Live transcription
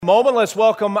Moment, let's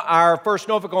welcome our First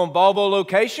Norfolk on Volvo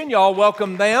location. Y'all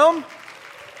welcome them.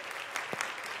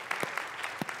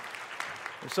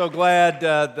 We're so glad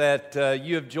that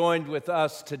you have joined with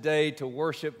us today to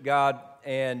worship God,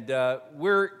 and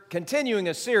we're continuing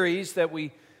a series that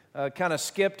we kind of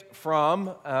skipped from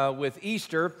with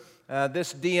Easter,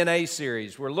 this DNA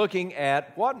series. We're looking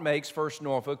at what makes First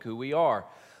Norfolk who we are.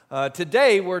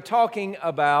 Today we're talking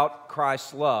about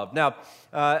Christ's love. Now,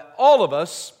 all of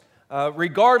us,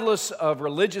 regardless of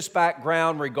religious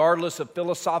background, regardless of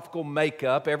philosophical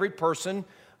makeup, every person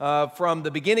from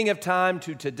the beginning of time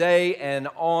to today and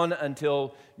on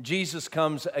until Jesus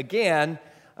comes again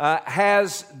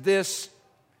has this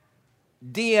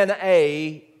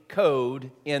DNA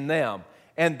code in them,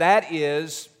 and that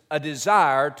is a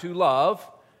desire to love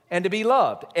and to be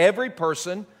loved. Every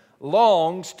person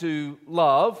longs to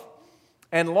love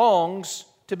and longs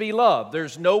to be loved.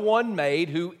 There's no one made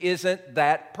who isn't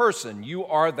that person. You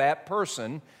are that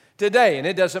person today. And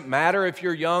it doesn't matter if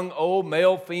you're young, old,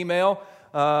 male, female.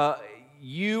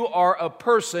 You are a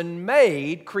person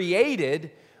made,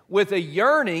 created with a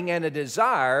yearning and a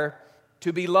desire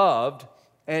to be loved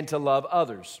and to love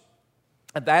others.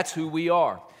 And that's who we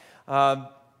are.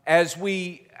 As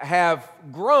we have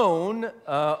grown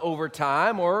over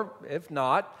time, or if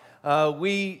not,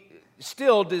 we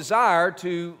still desire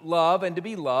to love and to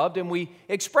be loved, and we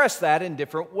express that in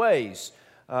different ways.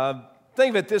 Think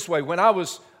of it this way. When I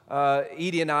was,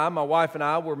 Edie and I, my wife and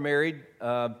I were married,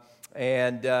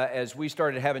 and as we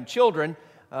started having children,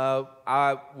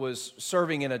 I was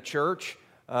serving in a church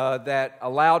that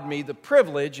allowed me the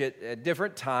privilege at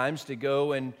different times to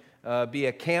go and be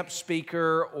a camp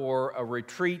speaker or a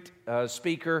retreat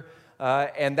speaker,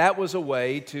 and that was a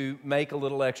way to make a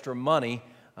little extra money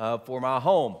for my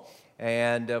home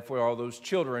and for all those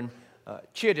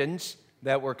chittens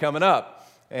that were coming up.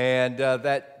 And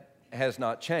that has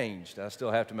not changed. I still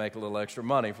have to make a little extra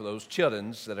money for those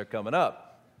chittens that are coming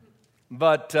up.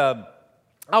 But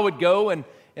I would go and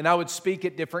I would speak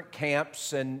at different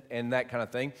camps and that kind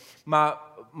of thing. My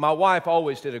wife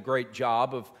always did a great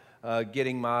job of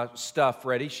getting my stuff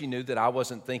ready. She knew that I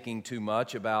wasn't thinking too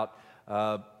much about,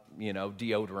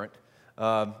 deodorant.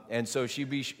 And so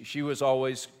she was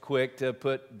always quick to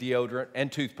put deodorant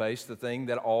and toothpaste, the thing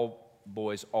that all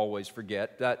boys always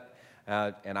forget.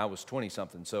 And I was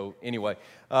 20-something, so anyway.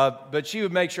 But she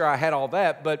would make sure I had all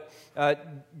that. But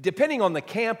depending on the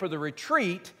camp or the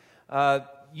retreat,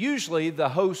 usually the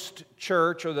host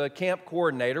church or the camp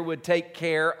coordinator would take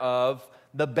care of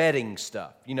the bedding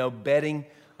stuff. Bedding,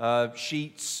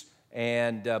 sheets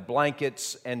and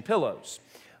blankets and pillows.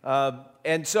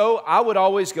 And so I would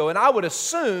always go, and I would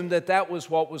assume that was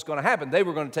what was going to happen. They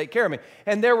were going to take care of me.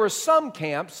 And there were some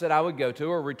camps that I would go to,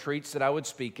 or retreats that I would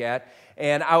speak at,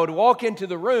 and I would walk into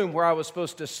the room where I was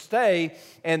supposed to stay,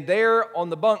 and there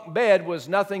on the bunk bed was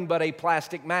nothing but a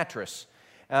plastic mattress.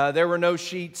 There were no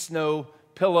sheets, no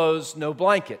pillows, no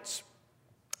blankets.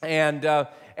 And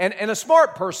a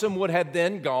smart person would have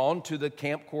then gone to the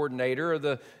camp coordinator or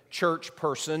the church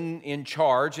person in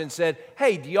charge and said,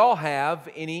 "Hey, do y'all have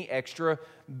any extra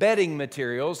bedding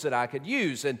materials that I could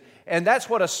use?" And that's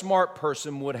what a smart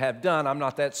person would have done. I'm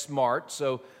not that smart,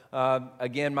 so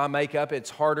again, my makeup, it's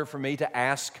harder for me to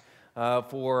ask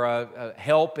for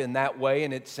help in that way,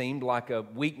 and it seemed like a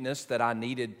weakness that I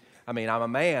needed. I mean, I'm a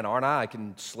man, aren't I? I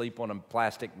can sleep on a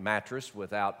plastic mattress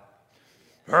without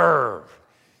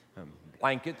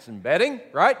blankets and bedding,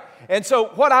 right? And so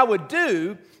what I would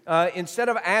do, instead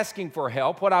of asking for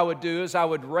help, what I would do is I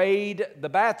would raid the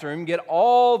bathroom, get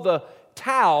all the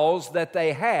towels that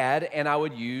they had, and I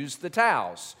would use the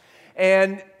towels.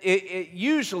 And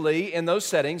usually in those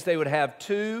settings, they would have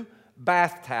 2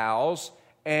 bath towels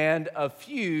and a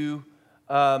few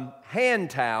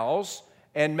hand towels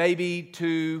and maybe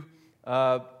 2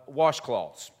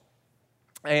 washcloths.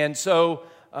 And so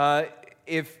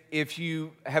if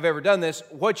you have ever done this,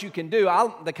 what you can do,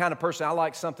 I'm the kind of person, I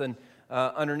like something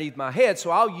underneath my head,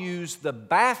 so I'll use the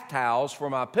bath towels for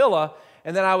my pillow,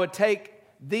 and then I would take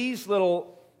these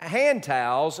little hand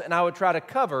towels and I would try to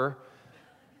cover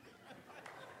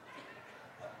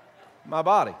my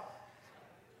body.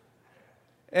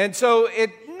 And so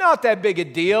it's not that big a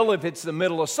deal if it's the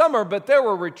middle of summer, but there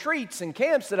were retreats and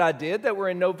camps that I did that were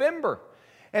in November.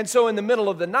 And so in the middle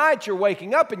of the night, you're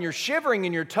waking up and you're shivering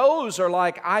and your toes are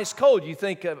like ice cold. You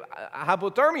think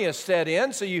hypothermia set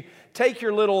in, so you take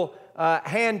your little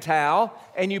hand towel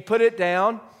and you put it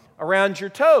down around your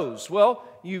toes. Well,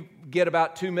 you get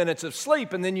about 2 minutes of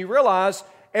sleep, and then you realize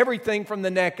everything from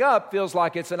the neck up feels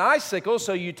like it's an icicle,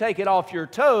 so you take it off your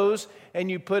toes and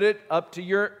you put it up to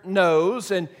your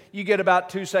nose, and you get about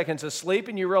 2 seconds of sleep,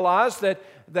 and you realize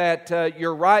that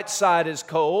your right side is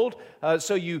cold,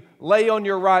 so you lay on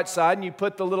your right side and you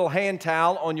put the little hand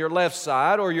towel on your left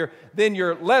side, or then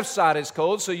your left side is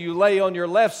cold, so you lay on your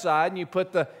left side and you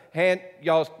put the hand,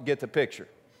 y'all get the picture.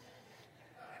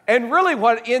 And really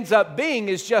what ends up being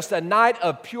is just a night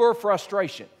of pure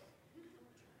frustration,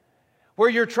 where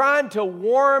you're trying to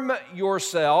warm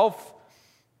yourself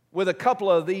with a couple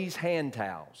of these hand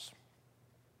towels.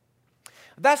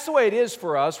 That's the way it is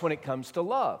for us when it comes to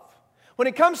love. When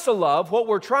it comes to love, what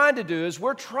we're trying to do is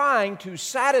we're trying to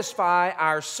satisfy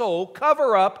our soul,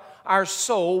 cover up our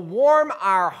soul, warm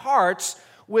our hearts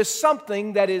with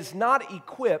something that is not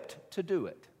equipped to do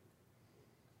it.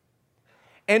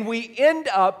 And we end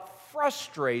up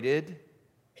frustrated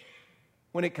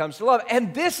when it comes to love.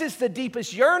 And this is the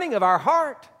deepest yearning of our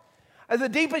heart. The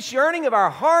deepest yearning of our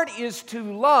heart is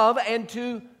to love and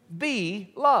to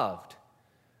be loved.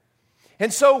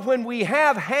 And so when we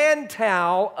have hand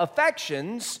towel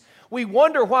affections, we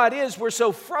wonder why it is we're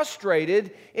so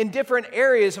frustrated in different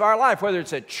areas of our life, whether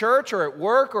it's at church or at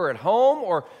work or at home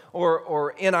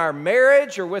or in our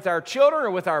marriage or with our children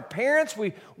or with our parents.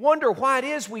 We wonder why it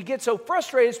is we get so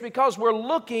frustrated. It's because we're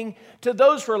looking to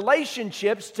those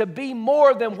relationships to be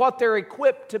more than what they're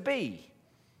equipped to be.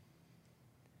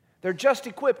 They're just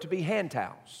equipped to be hand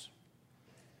towels.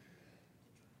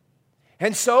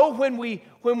 And so when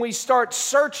we start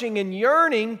searching and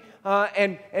yearning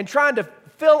and trying to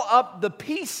fill up the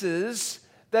pieces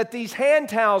that these hand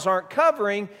towels aren't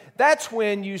covering, that's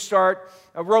when you start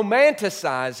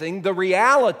romanticizing the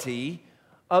reality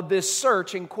of this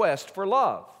search and quest for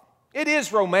love. It is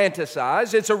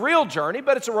romanticized. It's a real journey,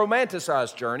 but it's a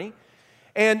romanticized journey.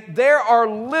 And there are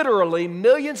literally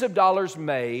millions of dollars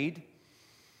made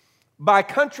by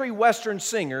country western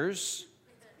singers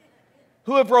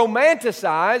who have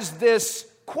romanticized this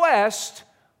quest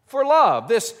for love,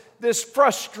 this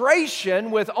frustration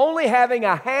with only having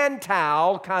a hand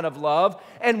towel kind of love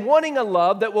and wanting a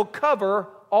love that will cover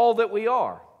all that we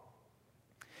are.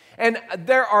 And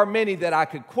there are many that I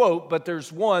could quote, but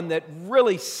there's one that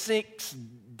really sinks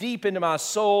deep into my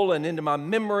soul and into my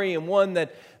memory, and one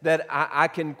that I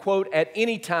can quote at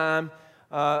any time,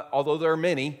 although there are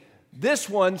many. This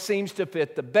one seems to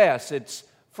fit the best. It's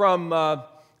from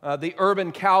the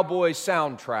Urban Cowboy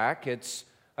soundtrack. It's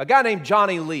a guy named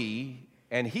Johnny Lee,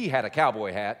 and he had a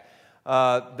cowboy hat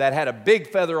that had a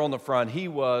big feather on the front. He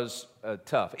was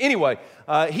tough. Anyway,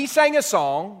 he sang a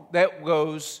song that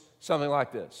goes something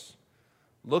like this.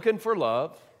 Looking for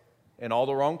love in all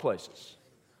the wrong places.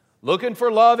 Looking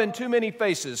for love in too many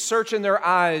faces. Searching their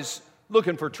eyes,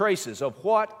 looking for traces of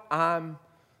what I'm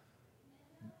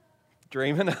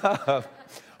dreaming of.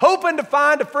 Hoping to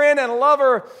find a friend and a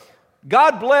lover.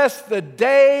 God bless the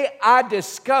day I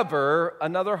discover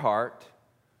another heart.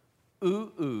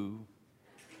 Ooh, ooh,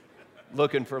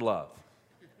 looking for love.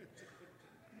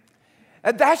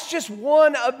 And that's just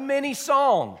one of many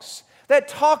songs that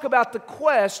talk about the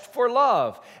quest for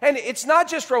love. And it's not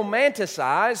just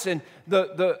romanticized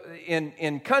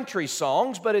in country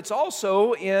songs, but it's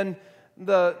also in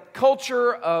the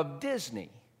culture of Disney.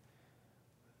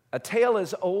 A tale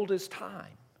as old as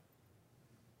time.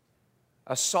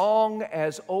 A song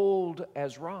as old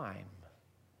as rhyme.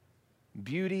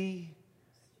 Beauty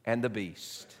and the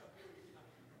Beast.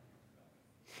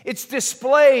 It's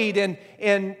displayed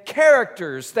in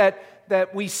characters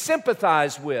that we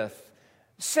sympathize with.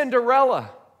 Cinderella,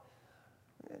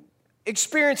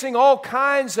 experiencing all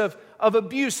kinds of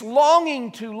abuse,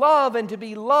 longing to love and to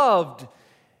be loved.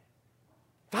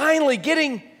 Finally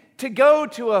getting to go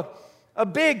to a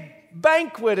big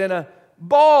banquet and a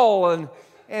ball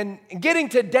and getting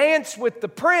to dance with the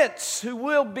prince who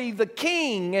will be the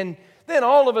king. And then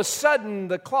all of a sudden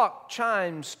the clock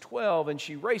chimes 12 and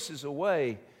she races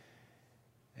away.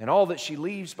 And all that she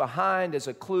leaves behind as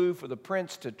a clue for the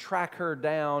prince to track her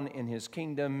down in his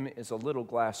kingdom is a little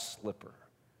glass slipper.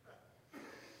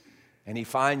 And he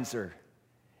finds her,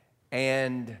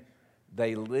 and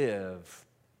they live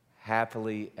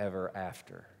happily ever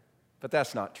after. But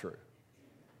that's not true.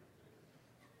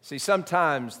 See,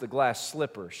 sometimes the glass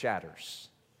slipper shatters.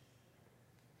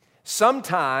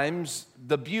 Sometimes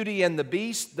the beauty and the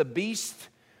beast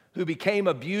who became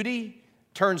a beauty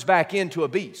turns back into a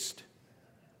beast.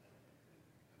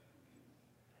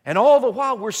 And all the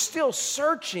while, we're still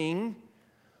searching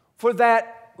for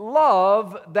that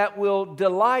love that will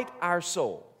delight our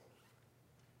soul.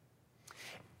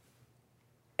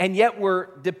 And yet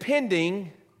we're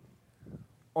depending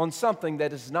on something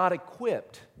that is not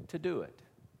equipped to do it.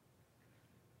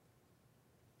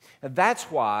 And that's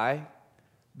why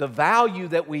the value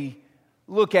that we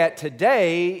look at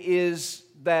today is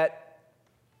that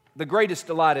the greatest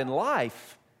delight in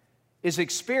life is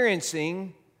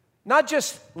experiencing not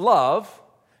just love,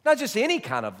 not just any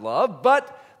kind of love,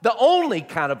 but the only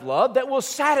kind of love that will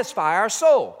satisfy our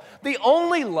soul. The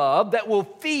only love that will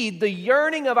feed the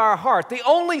yearning of our heart. The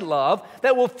only love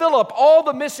that will fill up all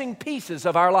the missing pieces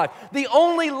of our life. The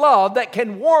only love that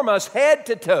can warm us head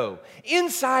to toe,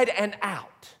 inside and out.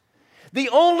 The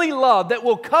only love that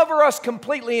will cover us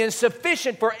completely and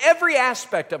sufficient for every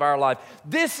aspect of our life.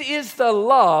 This is the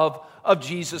love of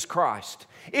Jesus Christ.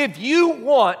 If you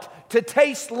want to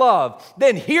taste love,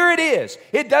 then here it is.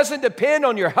 It doesn't depend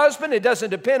on your husband. It doesn't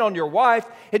depend on your wife.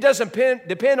 It doesn't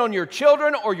depend on your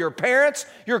children or your parents,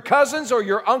 your cousins or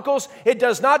your uncles. It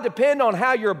does not depend on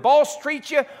how your boss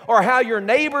treats you or how your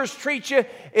neighbors treat you.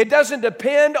 It doesn't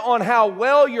depend on how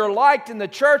well you're liked in the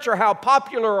church or how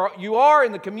popular you are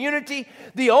in the community.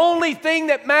 The only thing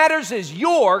that matters is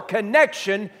your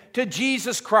connection to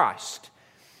Jesus Christ.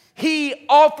 He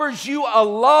offers you a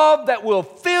love that will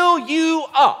fill you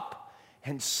up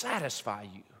and satisfy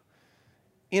you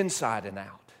inside and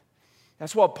out.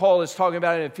 That's what Paul is talking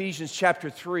about in Ephesians chapter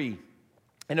 3.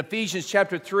 In Ephesians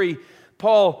chapter 3,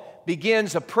 Paul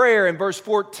begins a prayer in verse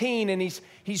 14, and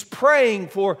he's praying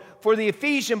for the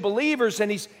Ephesian believers,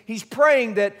 and he's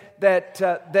praying that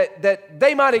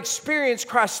they might experience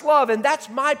Christ's love, and that's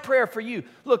my prayer for you.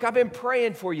 Look, I've been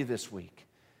praying for you this week.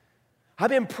 I've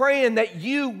been praying that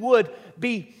you would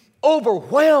be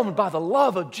overwhelmed by the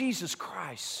love of Jesus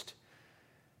Christ.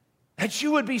 That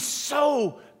you would be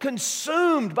so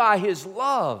consumed by His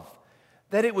love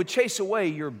that it would chase away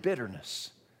your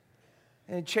bitterness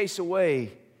and chase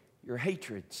away your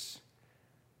hatreds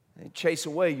and chase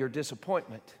away your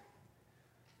disappointment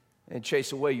and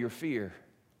chase away your fear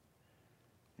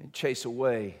and chase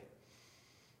away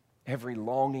every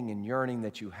longing and yearning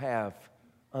that you have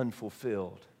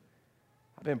unfulfilled.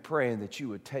 I've been praying that you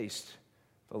would taste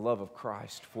the love of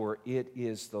Christ, for it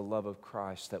is the love of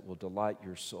Christ that will delight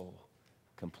your soul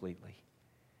completely.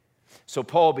 So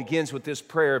Paul begins with this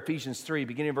prayer, Ephesians 3,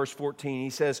 beginning in verse 14.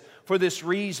 He says, "For this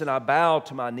reason I bow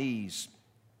to my knees.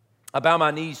 I bow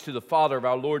my knees to the Father of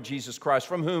our Lord Jesus Christ,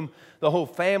 from whom the whole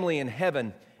family in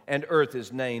heaven and earth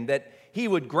is named, that He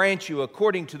would grant you,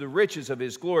 according to the riches of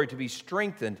His glory, to be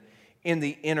strengthened in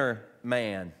the inner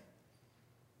man,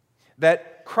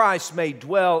 that Christ may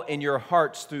dwell in your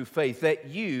hearts through faith, that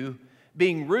you,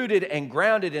 being rooted and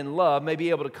grounded in love, may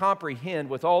be able to comprehend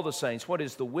with all the saints what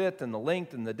is the width and the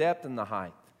length and the depth and the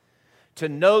height, to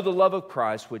know the love of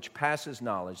Christ which passes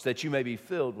knowledge, that you may be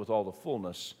filled with all the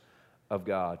fullness of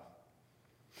God."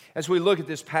 As we look at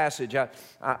this passage,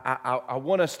 I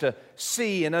want us to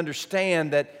see and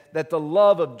understand that the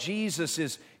love of Jesus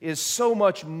is so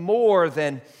much more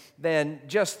than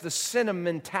just the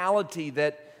sentimentality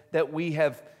that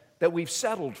we've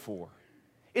settled for.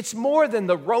 It's more than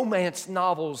the romance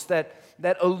novels that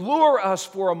allure us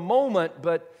for a moment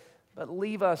but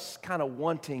leave us kind of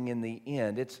wanting in the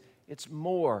end. It's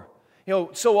more. You know,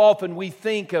 so often we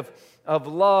think of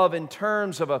love in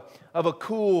terms of a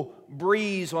cool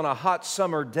breeze on a hot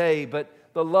summer day, but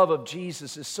the love of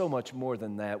Jesus is so much more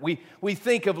than that. We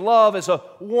think of love as a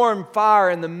warm fire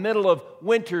in the middle of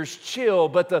winter's chill,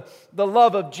 but the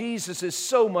love of Jesus is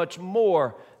so much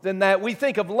more than that. We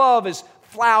think of love as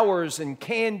flowers and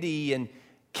candy and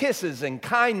kisses and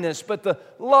kindness, but the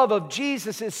love of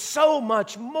Jesus is so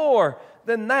much more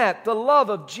than that. The love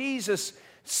of Jesus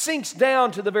sinks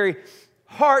down to the very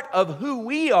heart of who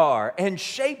we are and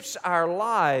shapes our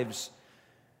lives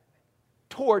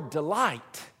toward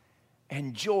delight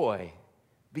and joy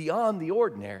beyond the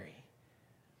ordinary.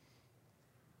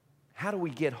 How do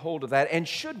we get hold of that? And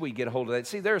should we get hold of that?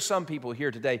 See, there are some people here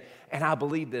today, and I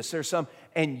believe this. There's some,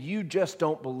 and you just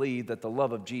don't believe that the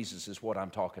love of Jesus is what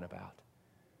I'm talking about.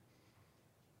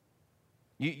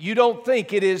 You don't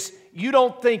think it is. You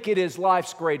don't think it is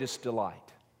life's greatest delight.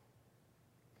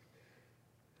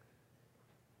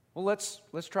 Well,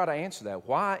 let's try to answer that.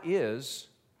 Why is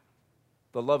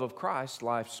the love of Christ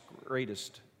life's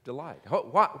greatest delight?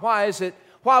 Why is it?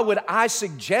 Why would I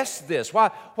suggest this?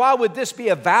 Why would this be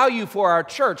a value for our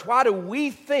church? Why do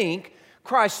we think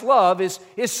Christ's love is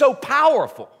so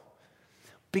powerful?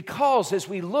 Because as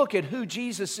we look at who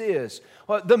Jesus is,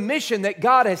 the mission that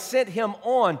God has sent Him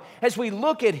on, as we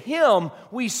look at Him,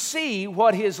 we see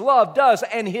what His love does,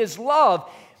 and His love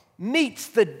meets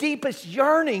the deepest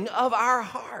yearning of our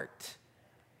heart.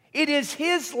 It is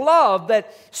His love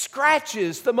that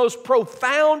scratches the most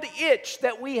profound itch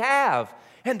that we have,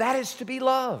 and that is to be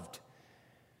loved.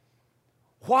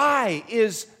 Why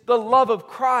is the love of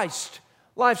Christ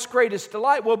life's greatest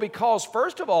delight? Well, because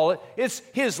first of all, it's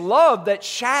His love that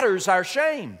shatters our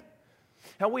shame.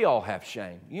 Now, we all have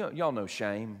shame. Y'all know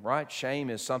shame, right? Shame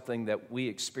is something that we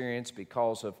experience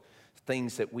because of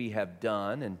things that we have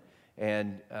done.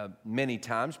 And many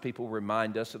times people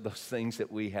remind us of those things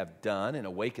that we have done and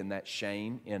awaken that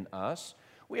shame in us.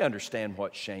 We understand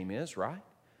what shame is, right?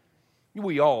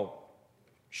 We all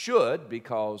should,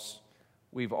 because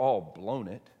we've all blown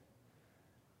it.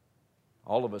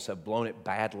 All of us have blown it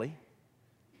badly.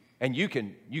 And you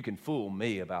can fool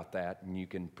me about that, and you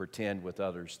can pretend with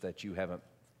others that you haven't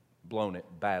blown it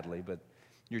badly, but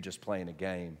you're just playing a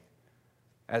game,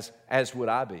 as would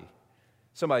I be.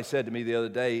 Somebody said to me the other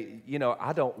day,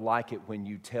 I don't like it when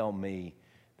you tell me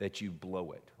that you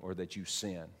blow it or that you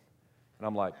sin. And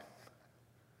I'm like,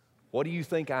 what do you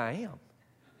think I am?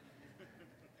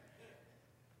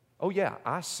 Oh yeah,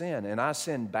 I sin, and I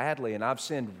sin badly, and I've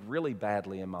sinned really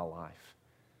badly in my life.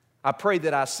 I pray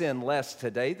that I sin less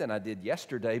today than I did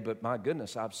yesterday, but my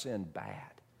goodness, I've sinned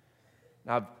bad.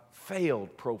 I've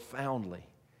failed profoundly.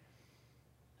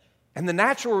 And the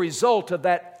natural result of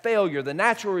that failure, the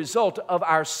natural result of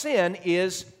our sin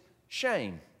is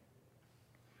shame.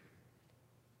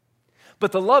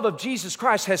 But the love of Jesus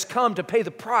Christ has come to pay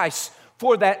the price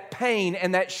for that pain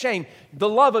and that shame. The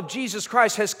love of Jesus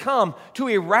Christ has come to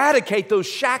eradicate those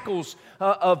shackles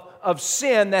of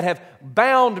sin that have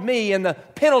bound me, and the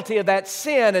penalty of that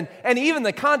sin and even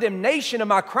the condemnation of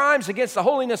my crimes against the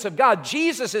holiness of God.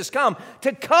 Jesus has come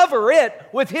to cover it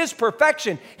with His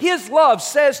perfection. His love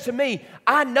says to me,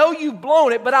 I know you've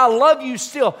blown it, but I love you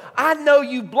still. I know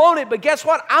you've blown it, but guess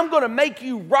what? I'm going to make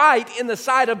you right in the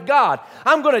sight of God.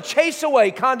 I'm going to chase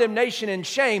away condemnation and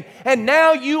shame, and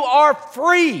now you are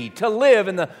free to live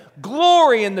in the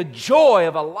glory and the joy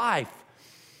of a life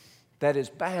that is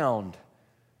bound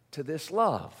to this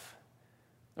love.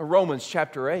 Now, Romans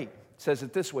chapter 8 says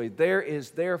it this way: there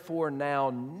is therefore now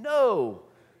no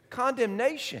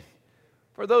condemnation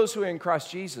for those who are in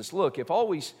Christ Jesus. Look, if all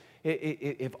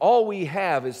we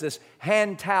have is this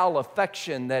hand towel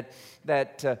affection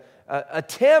that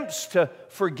attempts to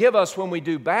forgive us when we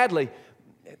do badly,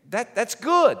 that's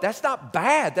good. That's not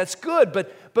bad. That's good.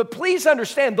 But please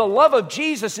understand, the love of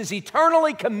Jesus is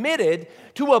eternally committed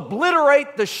to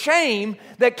obliterate the shame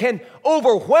that can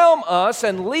overwhelm us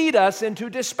and lead us into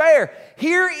despair.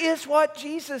 Here is what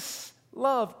Jesus'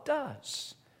 love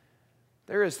does.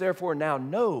 There is therefore now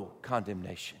no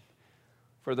condemnation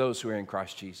for those who are in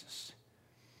Christ Jesus.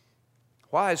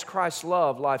 Why is Christ's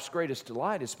love life's greatest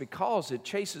delight? It's because it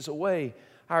chases away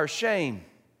our shame.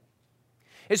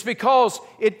 It's because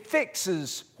it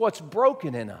fixes what's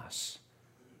broken in us.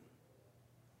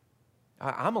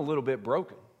 I'm a little bit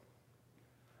broken.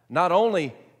 Not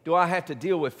only do I have to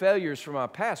deal with failures from my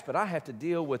past, but I have to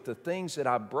deal with the things that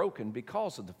I've broken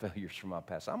because of the failures from my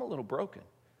past. I'm a little broken.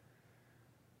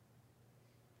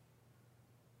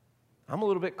 I'm a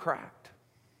little bit cracked.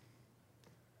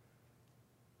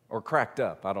 Or cracked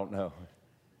up, I don't know.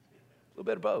 A little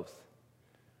bit of both.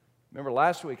 Remember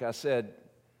last week I said,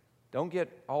 don't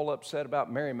get all upset about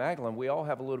Mary Magdalene. We all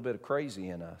have a little bit of crazy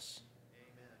in us.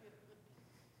 Amen.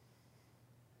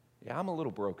 Yeah, I'm a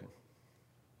little broken.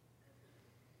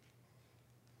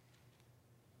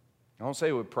 I don't say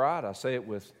it with pride. I say it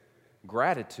with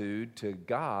gratitude to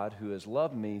God who has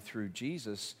loved me through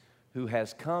Jesus, who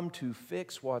has come to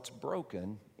fix what's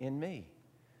broken in me.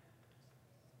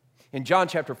 In John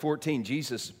chapter 14,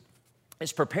 Jesus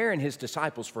is preparing His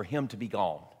disciples for Him to be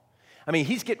gone. I mean,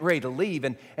 He's getting ready to leave,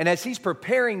 and as He's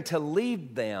preparing to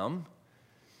leave them,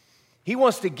 He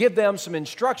wants to give them some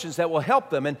instructions that will help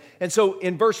them. And so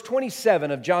in verse 27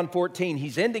 of John 14,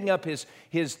 He's ending up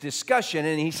his discussion,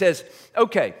 and He says,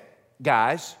 okay,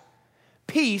 guys,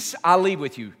 peace I leave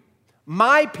with you.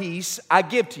 My peace I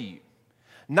give to you.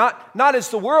 Not as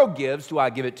the world gives do I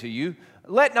give it to you.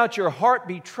 Let not your heart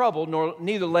be troubled, nor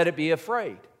neither let it be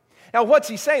afraid. Now, what's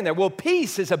He saying there? Well,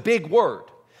 peace is a big word.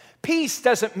 Peace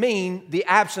doesn't mean the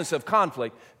absence of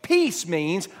conflict. Peace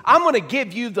means I'm going to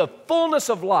give you the fullness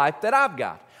of life that I've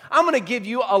got. I'm going to give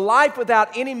you a life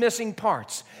without any missing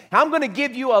parts. I'm going to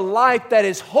give you a life that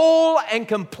is whole and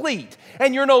complete.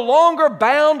 And you're no longer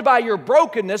bound by your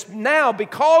brokenness. Now,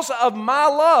 because of my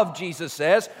love, Jesus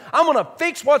says, I'm going to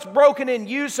fix what's broken in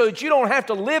you so that you don't have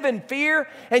to live in fear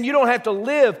and you don't have to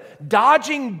live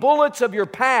dodging bullets of your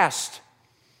past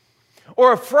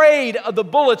or afraid of the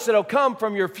bullets that will come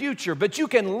from your future. But you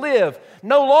can live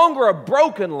no longer a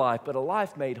broken life, but a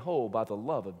life made whole by the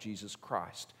love of Jesus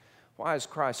Christ. Why is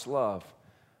Christ's love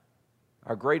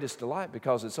our greatest delight?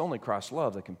 Because it's only Christ's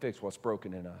love that can fix what's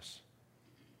broken in us.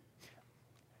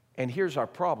 And here's our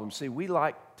problem. See, we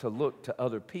like to look to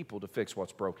other people to fix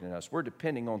what's broken in us. We're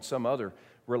depending on some other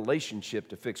relationship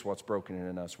to fix what's broken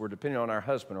in us. We're depending on our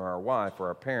husband or our wife or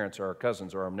our parents or our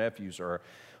cousins or our nephews or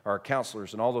our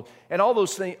counselors and all those. And all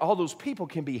those things, all those people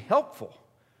can be helpful,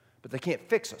 but they can't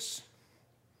fix us.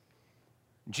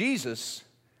 Jesus,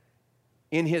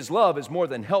 in His love, is more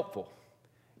than helpful.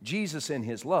 Jesus, in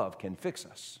His love, can fix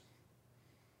us.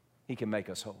 He can make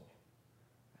us whole.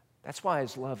 That's why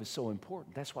His love is so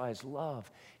important. That's why His love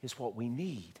is what we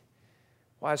need.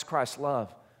 Why is Christ's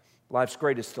love life's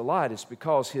greatest delight? It's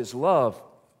because His love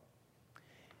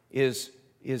is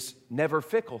never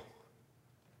fickle.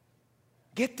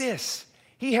 Get this.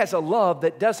 He has a love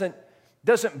that doesn't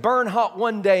burn hot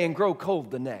one day and grow cold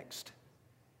the next.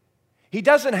 He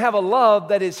doesn't have a love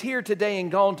that is here today and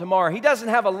gone tomorrow. He doesn't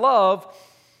have a love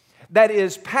that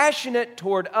is passionate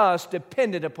toward us,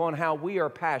 dependent upon how we are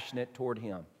passionate toward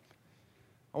Him.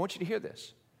 I want you to hear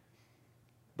this.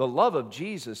 The love of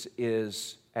Jesus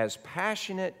is as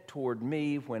passionate toward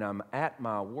me when I'm at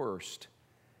my worst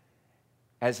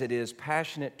as it is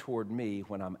passionate toward me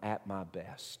when I'm at my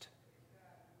best.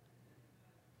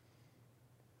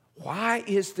 Why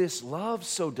is this love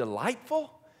so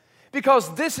delightful?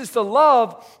 Because this is the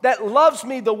love that loves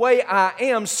me the way I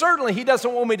am. Certainly, He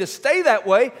doesn't want me to stay that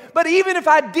way, but even if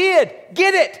I did,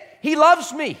 get it, He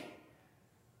loves me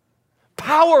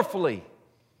powerfully,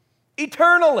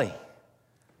 eternally.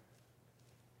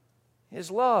 His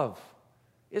love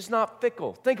is not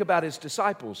fickle. Think about His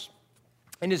disciples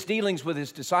and His dealings with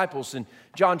His disciples in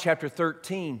John chapter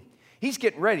 13. He's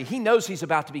getting ready. He knows He's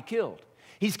about to be killed.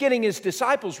 He's getting His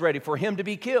disciples ready for Him to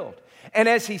be killed. And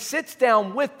as He sits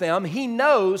down with them, He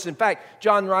knows, in fact,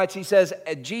 John writes, he says,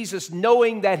 Jesus,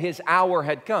 knowing that His hour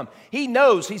had come. He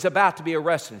knows He's about to be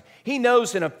arrested. He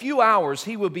knows in a few hours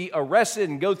He will be arrested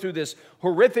and go through this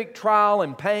horrific trial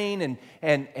and pain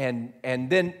and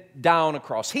then die on a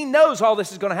cross. He knows all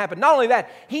this is going to happen. Not only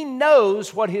that, He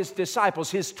knows what His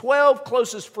disciples, His 12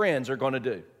 closest friends, are going to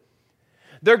do.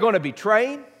 They're going to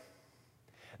betray Him.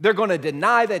 They're going to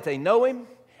deny that they know Him.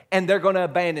 And they're going to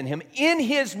abandon Him. In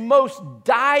His most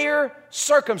dire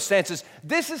circumstances,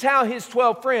 this is how His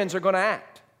 12 friends are going to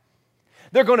act.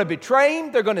 They're going to betray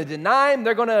Him, they're going to deny Him,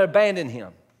 they're going to abandon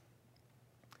Him.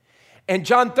 And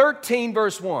John 13,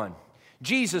 verse 1,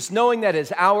 Jesus, knowing that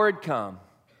His hour had come,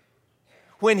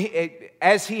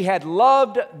 as He had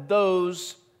loved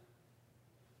those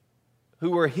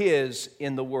who were His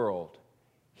in the world,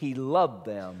 He loved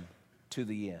them to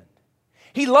the end.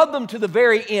 He loved them to the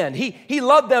very end. He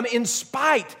loved them in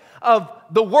spite of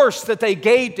the worst that they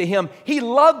gave to Him. He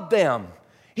loved them.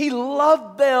 He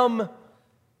loved them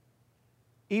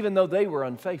even though they were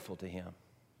unfaithful to Him.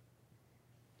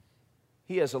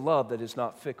 He has a love that is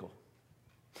not fickle.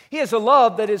 He has a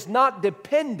love that is not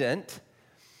dependent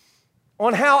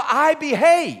on how I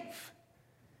behave.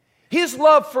 His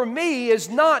love for me is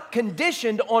not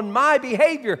conditioned on my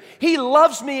behavior. He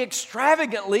loves me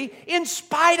extravagantly in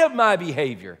spite of my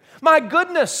behavior. My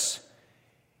goodness,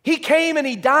 He came and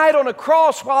He died on a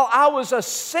cross while I was a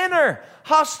sinner,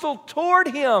 hostile toward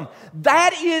Him.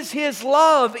 That is His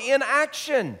love in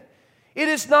action. It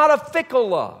is not a fickle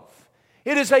love.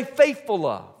 It is a faithful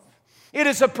love. It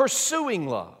is a pursuing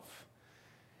love.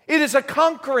 It is a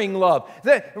conquering love.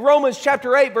 Romans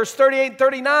chapter 8, verse 38 and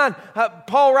 39,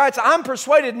 Paul writes, I'm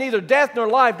persuaded neither death nor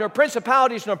life, nor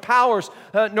principalities nor powers,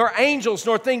 nor angels,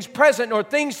 nor things present, nor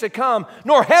things to come,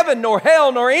 nor heaven, nor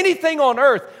hell, nor anything on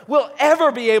earth will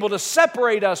ever be able to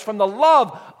separate us from the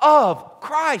love of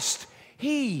Christ.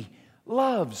 He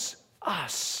loves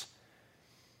us.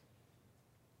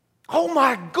 Oh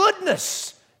my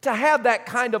goodness, to have that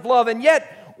kind of love. And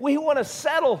yet we want to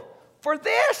settle for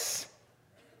this.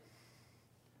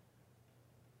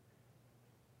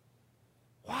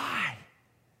 Why?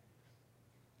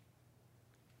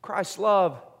 Christ's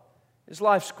love is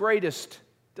life's greatest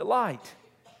delight.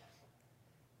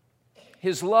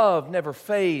 His love never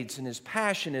fades, and His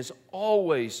passion is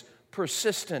always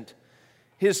persistent.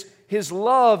 His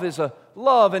love is a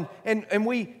love, and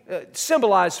we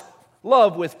symbolize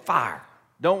love with fire,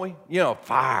 don't we? You know,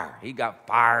 fire. He got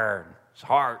fire in His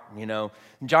heart, you know.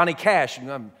 And Johnny Cash,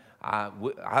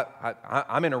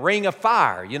 I'm in a ring of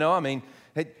fire, you know. I mean,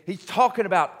 he's talking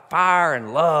about fire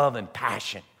and love and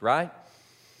passion, right?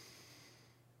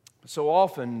 So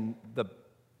often the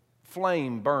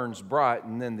flame burns bright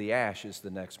and then the ash is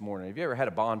the next morning. Have you ever had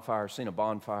a bonfire, seen a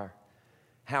bonfire?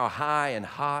 How high and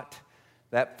hot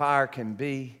that fire can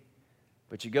be.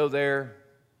 But you go there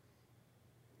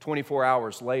 24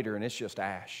 hours later and it's just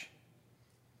ash.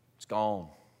 It's gone.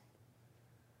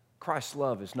 Christ's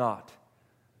love is not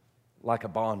like a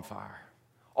bonfire.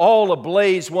 all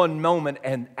ablaze one moment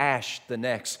and ash the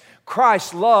next.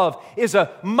 Christ's love is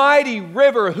a mighty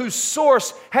river whose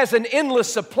source has an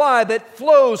endless supply that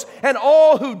flows, and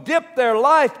all who dip their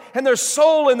life and their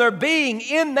soul and their being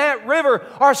in that river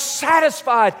are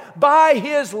satisfied by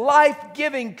His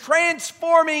life-giving,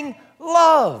 transforming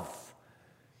love.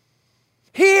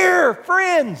 Here,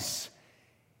 friends,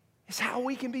 is how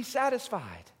we can be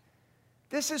satisfied.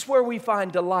 This is where we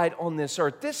find delight on this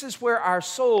earth. This is where our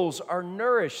souls are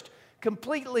nourished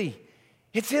completely.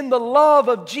 It's in the love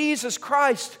of Jesus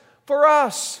Christ for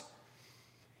us.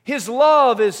 His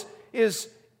love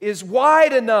is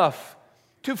wide enough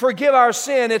to forgive our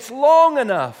sin. It's long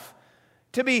enough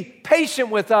to be patient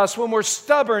with us when we're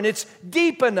stubborn. It's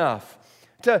deep enough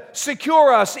to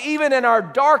secure us even in our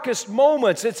darkest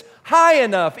moments. It's high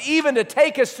enough even to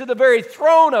take us to the very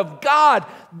throne of God.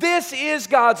 This is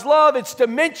God's love. Its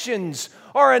dimensions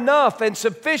are enough and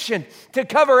sufficient to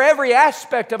cover every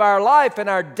aspect of our life and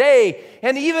our day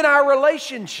and even our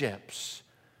relationships.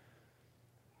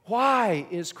 Why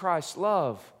is Christ's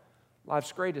love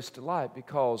life's greatest delight?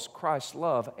 Because Christ's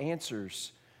love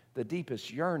answers the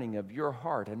deepest yearning of your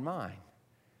heart and mine.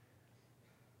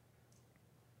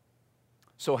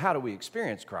 So how do we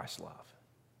experience Christ's love?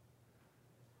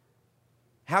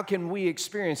 How can we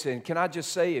experience it? And can I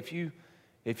just say, if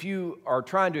you are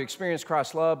trying to experience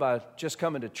Christ's love by just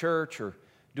coming to church or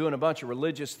doing a bunch of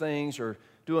religious things or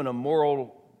doing a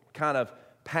moral kind of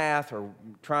path or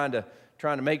trying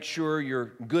to make sure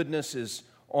your goodness is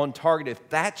on target, if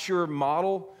that's your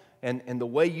model and the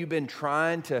way you've been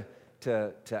trying to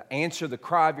answer the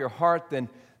cry of your heart, then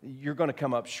you're going to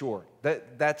come up short.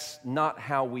 That's not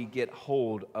how we get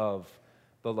hold of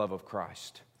the love of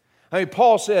Christ. I mean,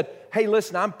 Paul said, hey,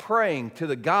 listen, I'm praying to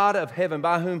the God of heaven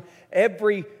by whom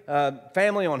every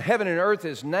family on heaven and earth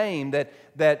is named,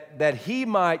 that He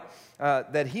might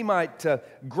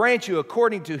grant you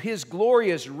according to His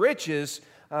glorious riches,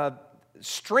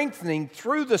 strengthening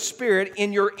through the Spirit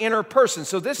in your inner person.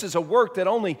 So this is a work that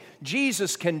only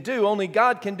Jesus can do, only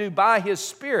God can do by His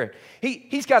Spirit.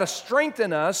 He's got to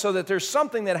strengthen us so that there's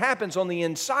something that happens on the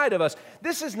inside of us.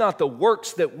 This is not the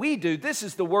works that we do. This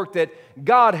is the work that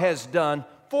God has done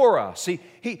for us.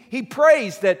 He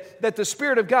prays that the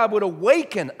Spirit of God would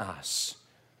awaken us.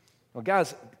 Well,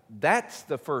 guys, that's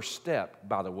the first step,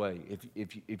 by the way.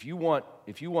 If you want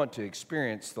to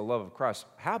experience the love of Christ,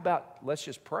 how about let's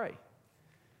just pray?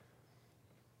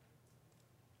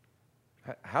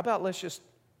 How about let's just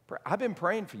pray? I've been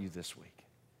praying for you this week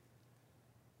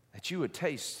that you would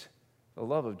taste the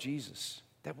love of Jesus.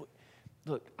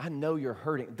 Look, I know you're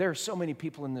hurting. There are so many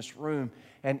people in this room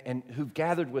and who've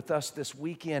gathered with us this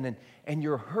weekend, and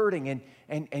you're hurting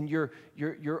and you're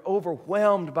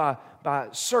overwhelmed by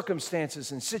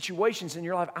circumstances and situations in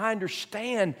your life. I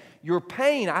understand your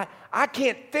pain. I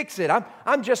can't fix it.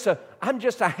 I'm just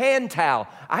a hand towel.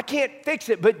 I can't fix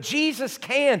it, but Jesus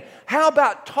can. How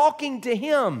about talking to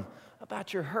Him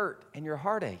about your hurt and your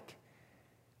heartache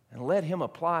and let Him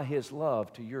apply His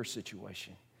love to your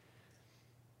situation?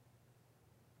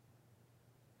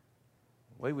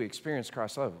 The way we experience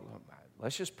Christ's love,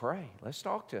 let's just pray. Let's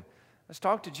talk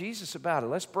to Jesus about it.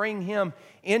 Let's bring Him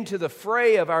into the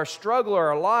fray of our struggle or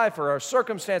our life or our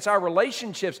circumstance, our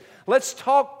relationships. Let's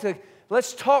talk to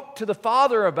the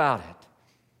Father about it.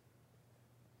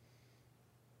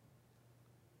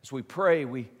 As we pray,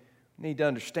 we need to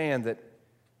understand that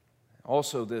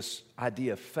also this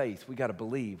idea of faith. We got to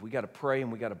believe. We got to pray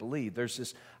and we got to believe. There's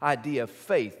this idea of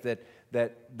faith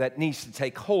that needs to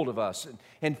take hold of us.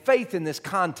 And faith in this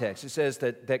context, it says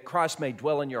that Christ may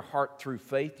dwell in your heart through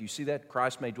faith. You see that?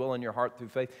 Christ may dwell in your heart through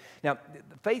faith. Now,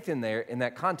 faith in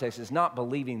that context is not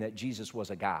believing that Jesus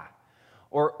was a guy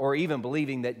or even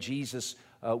believing that Jesus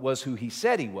was who He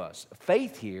said He was.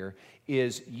 Faith here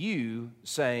is you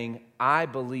saying, I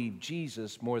believe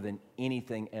Jesus more than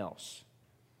anything else.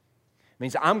 It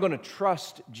means I'm going to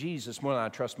trust Jesus more than I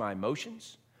trust my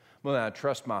emotions, more than I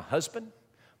trust my husband,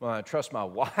 more than I trust my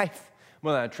wife,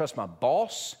 more than I trust my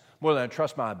boss, more than I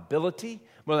trust my ability,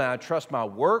 more than I trust my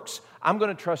works. I'm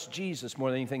going to trust Jesus more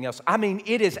than anything else. I mean,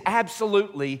 it is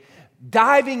absolutely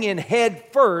diving in head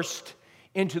first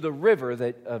into the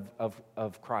river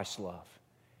of Christ's love.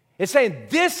 It's saying,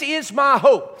 this is my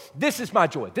hope. This is my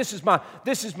joy. This is my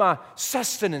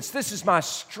sustenance. This is my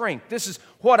strength. This is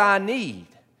what I need.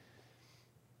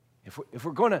 If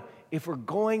we're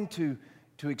going to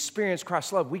experience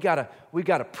Christ's love, we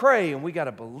gotta pray and we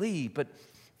gotta believe.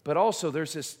 But also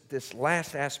there's this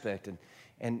last aspect,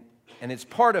 and it's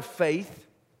part of faith,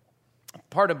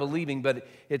 part of believing, but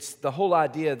it's the whole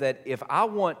idea that if I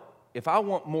want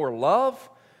more love,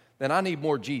 then I need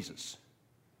more Jesus.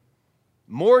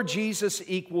 More Jesus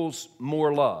equals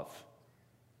more love.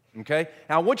 Okay?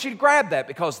 Now, I want you to grab that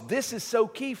because this is so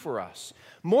key for us.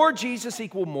 More Jesus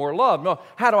equal more love. No,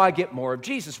 how do I get more of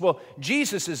Jesus? Well,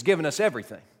 Jesus has given us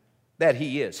everything that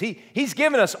He is. He's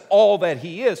given us all that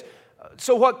He is.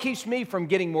 So what keeps me from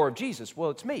getting more of Jesus? Well,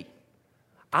 it's me.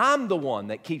 I'm the one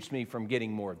that keeps me from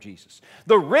getting more of Jesus.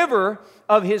 The river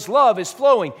of His love is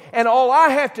flowing, and all I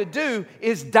have to do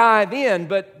is dive in,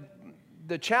 but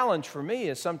the challenge for me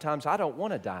is sometimes I don't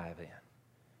want to dive in.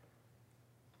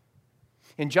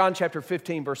 In John chapter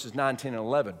 15, verses 9, 10, and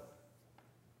 11,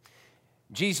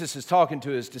 Jesus is talking to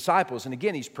His disciples, and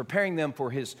again, He's preparing them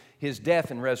for His death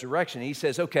and resurrection. He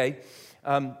says, okay,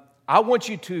 I want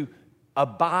you to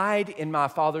abide in my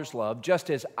Father's love just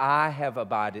as I have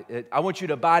abided. I want you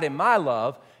to abide in my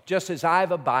love just as I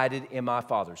have abided in my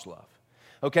Father's love.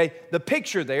 Okay, the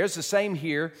picture there is the same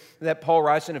here that Paul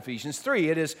writes in Ephesians 3.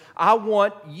 It is, I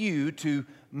want you to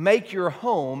make your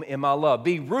home in my love.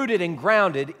 Be rooted and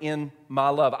grounded in my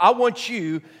love. I want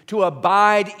you to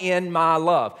abide in my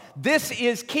love. This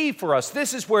is key for us.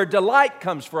 This is where delight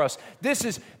comes for us. This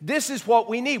is what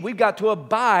we need. We've got to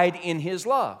abide in His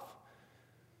love.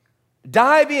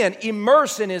 Dive in,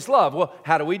 immerse in His love. Well,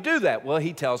 how do we do that? Well,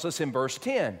 He tells us in verse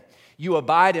 10, you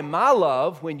abide in my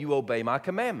love when you obey my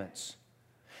commandments.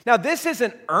 Now, this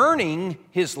isn't earning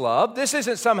His love. This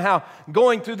isn't somehow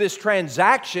going through this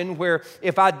transaction where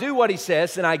if I do what He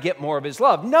says, then I get more of His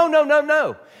love.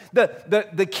 No.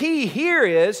 The key here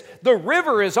is the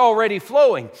river is already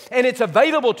flowing and it's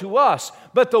available to us.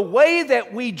 But the way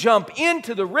that we jump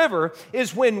into the river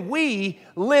is when we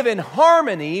live in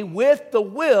harmony with the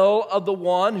will of the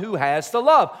one who has the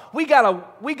love. We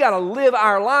gotta live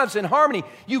our lives in harmony.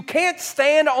 You can't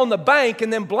stand on the bank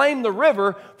and then blame the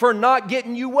river for not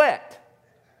getting you wet.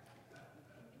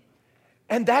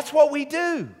 And that's what we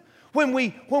do. When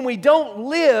we don't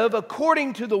live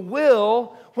according to the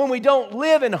will, when we don't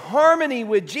live in harmony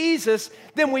with Jesus,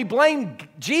 then we blame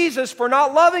Jesus for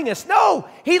not loving us. No,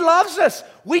 He loves us.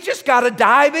 We just got to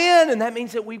dive in, and that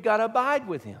means that we've got to abide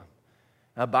with Him.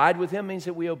 Abide with Him means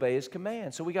that we obey His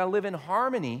command. So we got to live in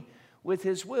harmony with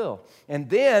His will. And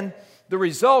then the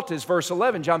result is verse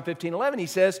 11, John 15:11. He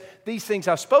says, these things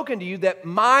I've spoken to you that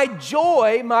my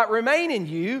joy might remain in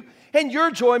you and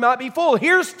your joy might be full.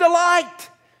 Here's delight.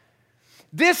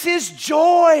 This is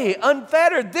joy,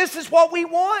 unfettered. This is what we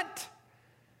want.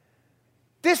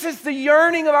 This is the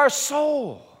yearning of our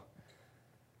soul.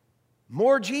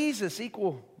 More Jesus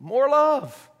equal more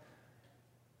love.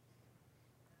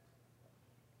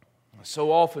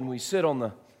 So often we sit on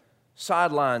the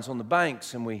sidelines, on the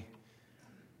banks, and we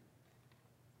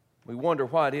wonder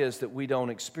why it is that we don't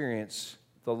experience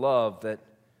the love that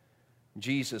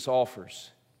Jesus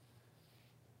offers.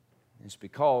 It's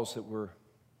because that we're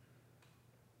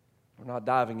not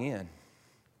diving in.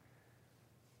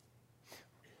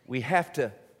 We have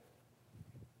to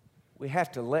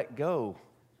let go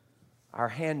our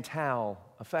hand towel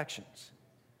affections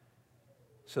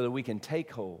so that we can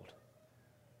take hold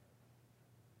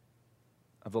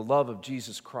of the love of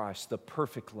Jesus Christ, the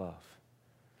perfect love.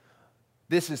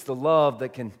 This is the love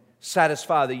that can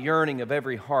satisfy the yearning of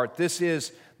every heart. This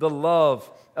is the love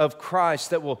of Christ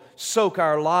that will soak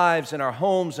our lives and our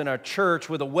homes and our church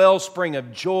with a wellspring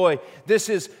of joy. This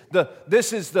is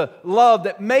the love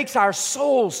that makes our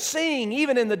souls sing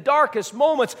even in the darkest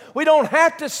moments. We don't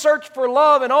have to search for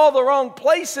love in all the wrong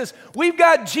places. We've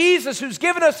got Jesus who's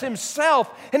given us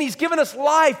Himself, and He's given us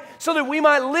life so that we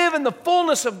might live in the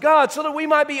fullness of God, so that we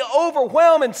might be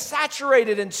overwhelmed and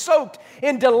saturated and soaked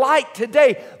in delight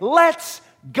today. Let's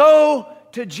go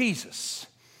to Jesus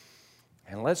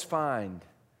and let's find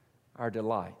our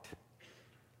delight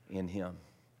in Him.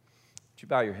 Would you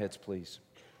bow your heads, please?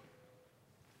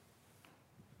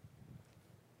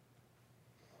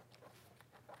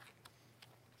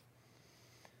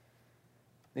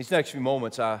 These next few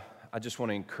moments, I just want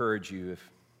to encourage you.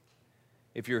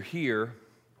 If you're here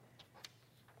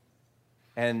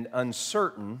and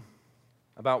uncertain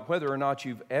about whether or not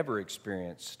you've ever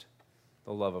experienced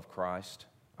the love of Christ,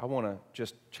 I want to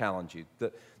just challenge you.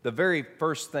 The very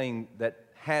first thing that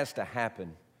has to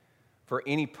happen for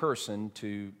any person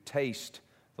to taste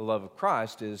the love of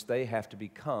Christ is they have to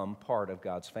become part of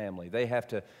God's family. They have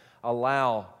to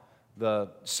allow the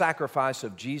sacrifice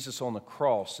of Jesus on the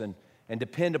cross and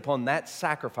depend upon that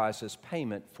sacrifice as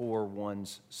payment for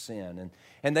one's sin.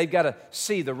 And they've got to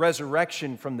see the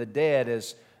resurrection from the dead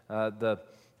as the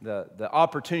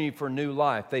opportunity for new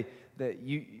life.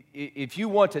 If you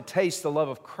want to taste the love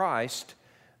of Christ,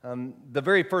 the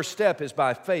very first step is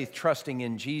by faith, trusting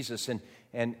in Jesus and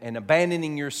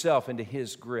abandoning yourself into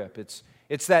His grip. It's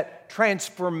It's that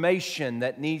transformation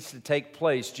that needs to take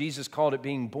place. Jesus called it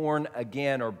being born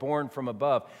again or born from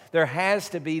above. There has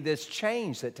to be this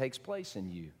change that takes place in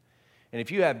you. And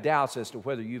if you have doubts as to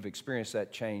whether you've experienced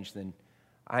that change, then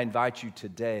I invite you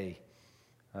today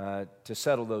to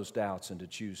settle those doubts and to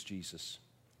choose Jesus.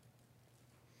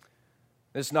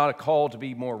 This is not a call to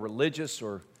be more religious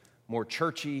or more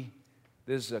churchy.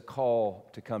 This is a call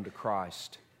to come to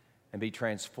Christ and be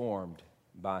transformed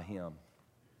by Him.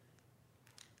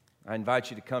 I invite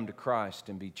you to come to Christ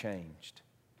and be changed.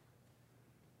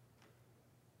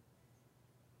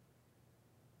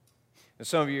 And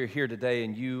some of you are here today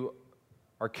and you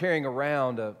are carrying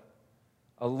around a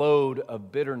load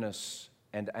of bitterness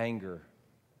and anger,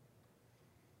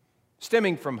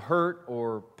 stemming from hurt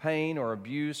or pain or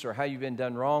abuse or how you've been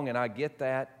done wrong, and I get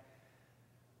that.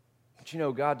 But you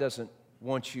know, God doesn't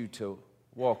want you to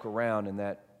walk around in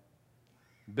that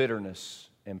bitterness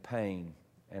and pain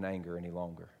and anger any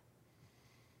longer.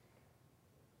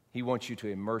 He wants you to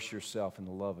immerse yourself in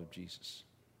the love of Jesus.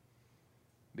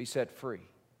 Be set free.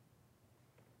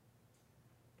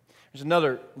 There's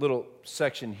another little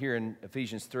section here in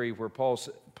Ephesians 3 where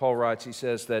Paul writes, he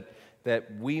says that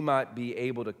we might be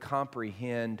able to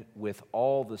comprehend with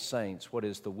all the saints what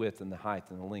is the width and the height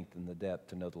and the length and the depth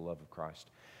to know the love of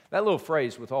Christ. That little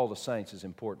phrase, with all the saints, is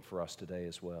important for us today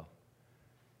as well.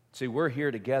 See, we're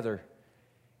here together,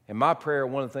 and my prayer,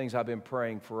 one of the things I've been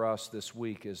praying for us this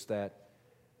week is that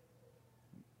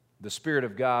the Spirit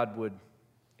of God would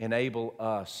enable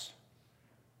us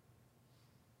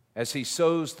as He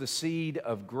sows the seed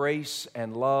of grace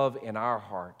and love in our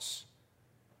hearts,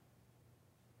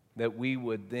 that we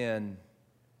would then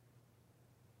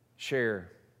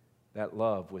share that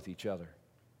love with each other.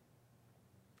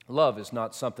 Love is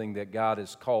not something that God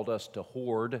has called us to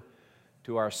hoard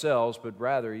to ourselves, but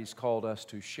rather He's called us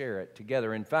to share it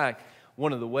together. In fact,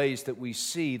 one of the ways that we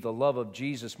see the love of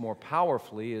Jesus more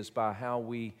powerfully is by how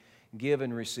we give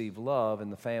and receive love in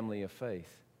the family of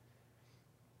faith.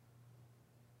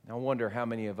 I wonder how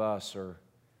many of us are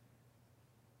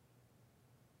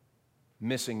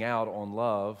missing out on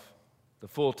love, the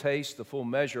full taste, the full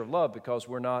measure of love, because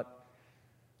we're not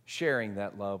sharing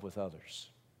that love with others.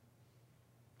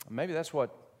 Maybe that's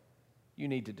what you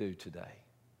need to do today.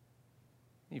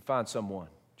 You find someone,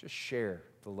 just share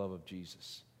the love of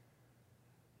Jesus.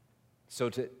 So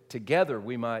together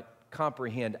we might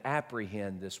comprehend,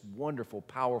 apprehend this wonderful,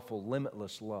 powerful,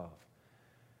 limitless love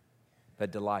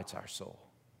that delights our soul.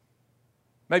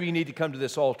 Maybe you need to come to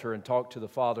this altar and talk to the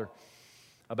Father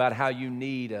about how you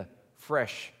need a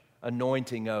fresh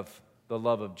anointing of the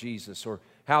love of Jesus, or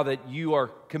how that you are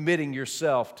committing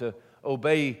yourself to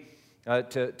obey,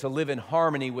 to live in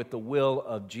harmony with the will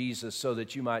of Jesus so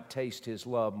that you might taste His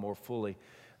love more fully.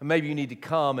 And maybe you need to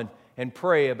come and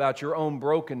pray about your own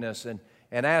brokenness and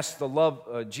ask the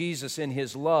love Jesus in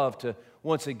His love to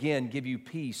once again give you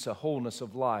peace, a wholeness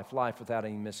of life without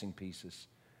any missing pieces.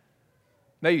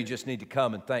 Maybe you just need to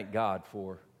come and thank God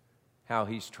for how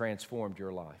He's transformed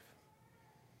your life.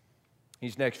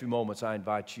 These next few moments, I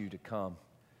invite you to come.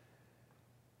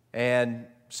 And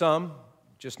some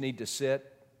just need to sit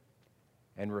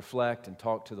and reflect and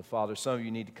talk to the Father. Some of you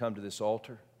need to come to this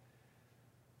altar.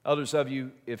 Others of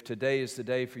you, if today is the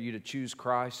day for you to choose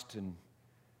Christ and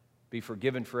be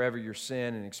forgiven forever your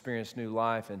sin and experience new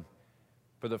life, and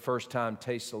for the first time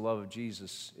taste the love of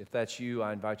Jesus, if that's you,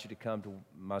 I invite you to come to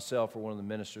myself or one of the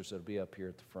ministers that will be up here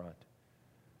at the front.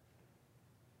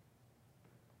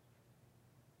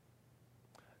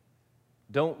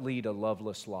 Don't lead a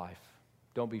loveless life.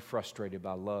 Don't be frustrated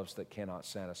by loves that cannot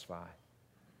satisfy.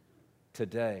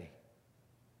 Today,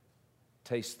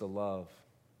 taste the love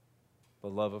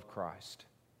of Christ,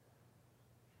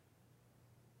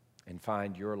 and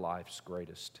find your life's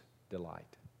greatest delight.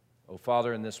 Oh,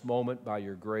 Father, in this moment, by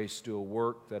your grace, do a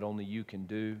work that only you can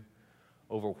do.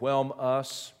 Overwhelm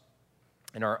us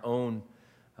in our own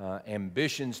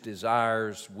ambitions,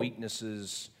 desires,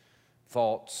 weaknesses,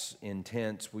 thoughts,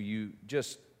 intents. Will you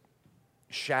just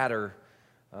shatter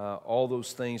all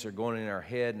those things that are going in our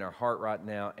head and our heart right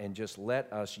now, and just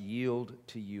let us yield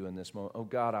to you in this moment. Oh,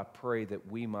 God, I pray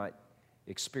that we might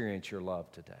experience your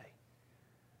love today,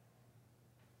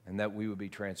 and that we would be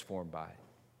transformed by it.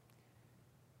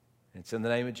 It's in the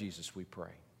name of Jesus we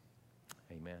pray.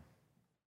 Amen.